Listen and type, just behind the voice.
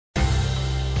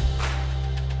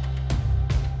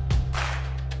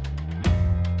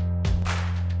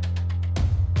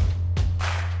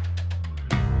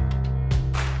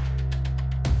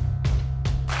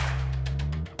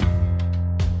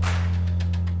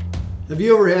Have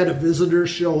you ever had a visitor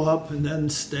show up and then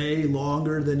stay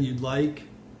longer than you'd like?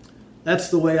 That's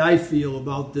the way I feel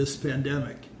about this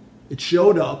pandemic. It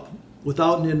showed up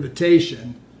without an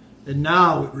invitation, and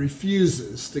now it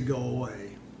refuses to go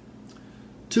away.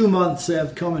 2 months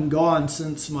have come and gone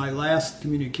since my last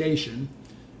communication.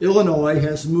 Illinois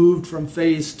has moved from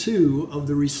Phase 2 of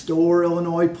the Restore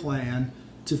Illinois plan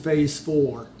to Phase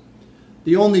 4.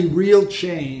 The only real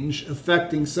change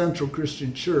affecting Central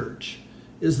Christian Church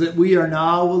is that we are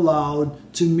now allowed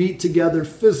to meet together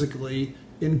physically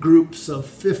in groups of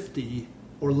 50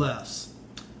 or less.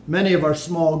 Many of our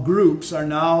small groups are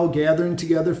now gathering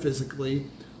together physically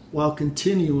while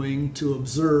continuing to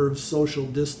observe social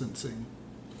distancing.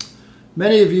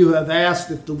 Many of you have asked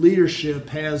if the leadership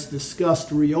has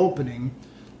discussed reopening,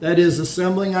 that is,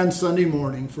 assembling on Sunday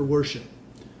morning for worship.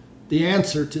 The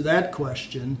answer to that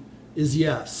question is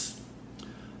yes.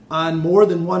 On more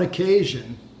than one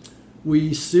occasion,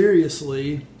 we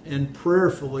seriously and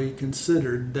prayerfully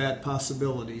considered that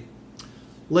possibility.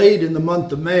 Late in the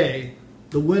month of May,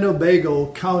 the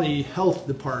Winnebago County Health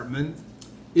Department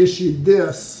issued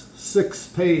this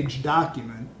 6-page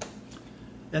document,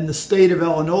 and the state of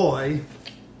Illinois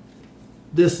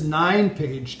this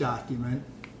 9-page document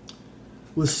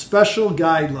with special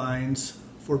guidelines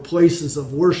for places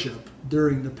of worship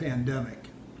during the pandemic.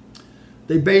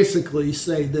 They basically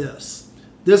say this: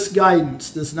 this guidance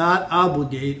does not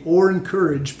obligate or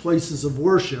encourage places of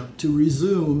worship to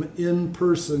resume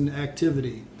in-person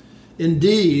activity.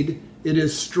 Indeed, it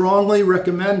is strongly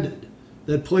recommended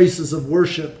that places of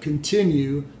worship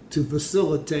continue to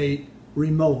facilitate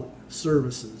remote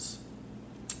services.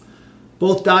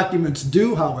 Both documents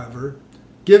do, however,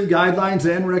 give guidelines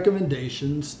and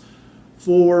recommendations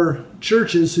for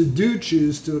churches who do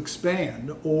choose to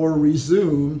expand or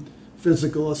resume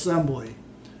physical assembly.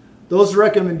 Those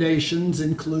recommendations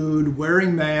include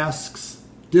wearing masks,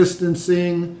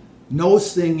 distancing, no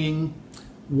singing,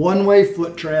 one-way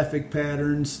foot traffic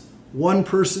patterns, one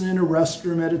person in a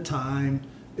restroom at a time,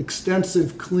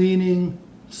 extensive cleaning,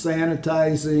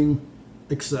 sanitizing,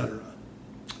 etc.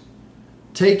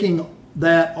 Taking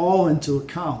that all into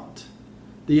account,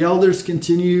 the elders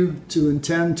continue to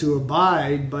intend to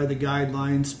abide by the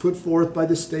guidelines put forth by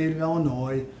the state of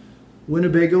Illinois,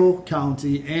 Winnebago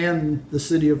County, and the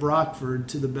city of Rockford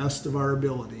to the best of our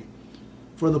ability.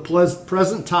 For the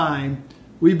present time,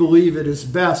 we believe it is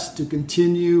best to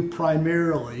continue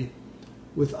primarily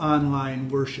with online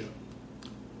worship.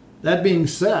 That being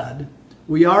said,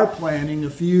 we are planning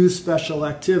a few special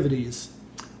activities.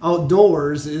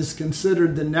 Outdoors is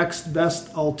considered the next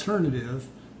best alternative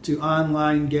to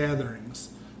online gatherings.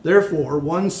 Therefore,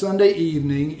 one Sunday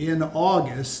evening in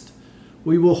August,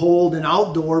 we will hold an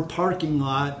outdoor parking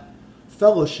lot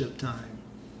fellowship time.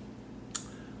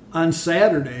 On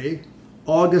Saturday,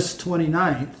 August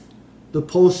 29th, the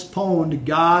postponed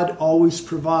God Always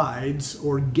Provides,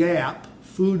 or GAP,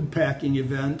 food packing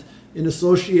event in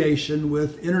association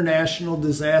with International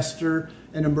Disaster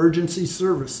and Emergency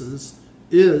Services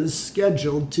is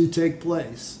scheduled to take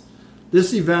place.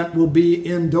 This event will be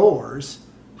indoors.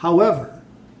 However,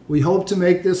 we hope to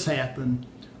make this happen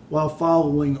while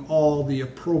following all the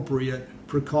appropriate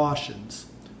precautions.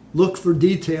 Look for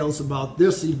details about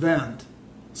this event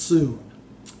soon.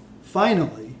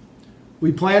 Finally,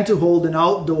 we plan to hold an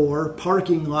outdoor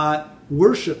parking lot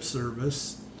worship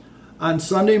service on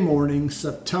Sunday morning,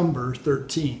 September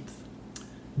 13th.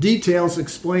 Details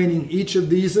explaining each of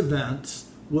these events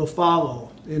will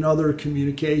follow in other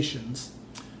communications.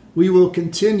 We will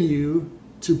continue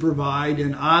to provide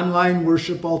an online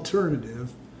worship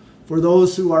alternative for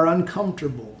those who are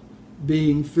uncomfortable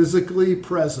being physically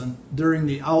present during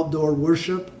the outdoor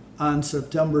worship on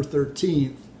September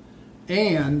 13th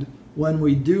and when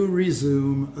we do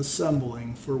resume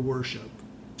assembling for worship.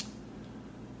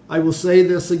 I will say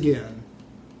this again: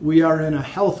 we are in a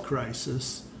health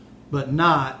crisis, but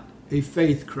not a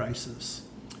faith crisis.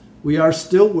 We are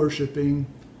still worshiping,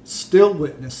 still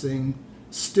witnessing,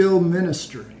 still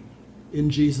ministering in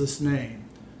Jesus' name.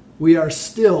 We are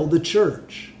still the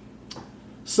church.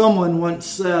 Someone once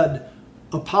said,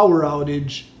 a power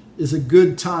outage is a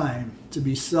good time to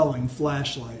be selling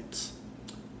flashlights.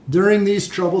 During these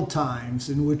troubled times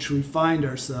in which we find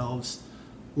ourselves,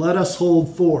 let us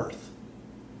hold forth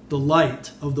the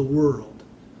light of the world,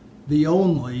 the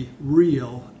only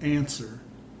real answer.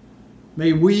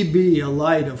 May we be a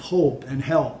light of hope and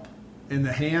help in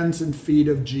the hands and feet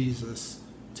of Jesus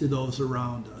to those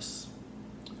around us.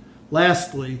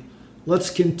 Lastly, let's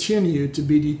continue to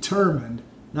be determined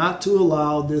not to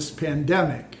allow this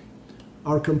pandemic,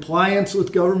 our compliance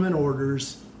with government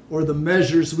orders, or the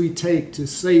measures we take to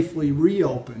safely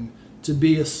reopen to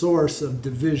be a source of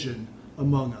division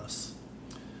among us.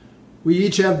 We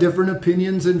each have different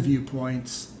opinions and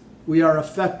viewpoints. We are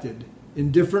affected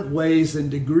in different ways and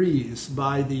degrees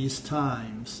by these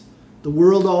times. The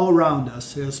world all around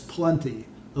us has plenty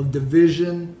of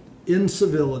division,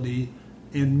 incivility,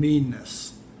 and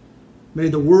meanness. May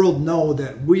the world know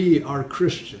that we are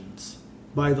Christians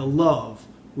by the love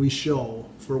we show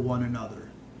for one another.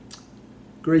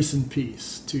 Grace and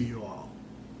peace to you all.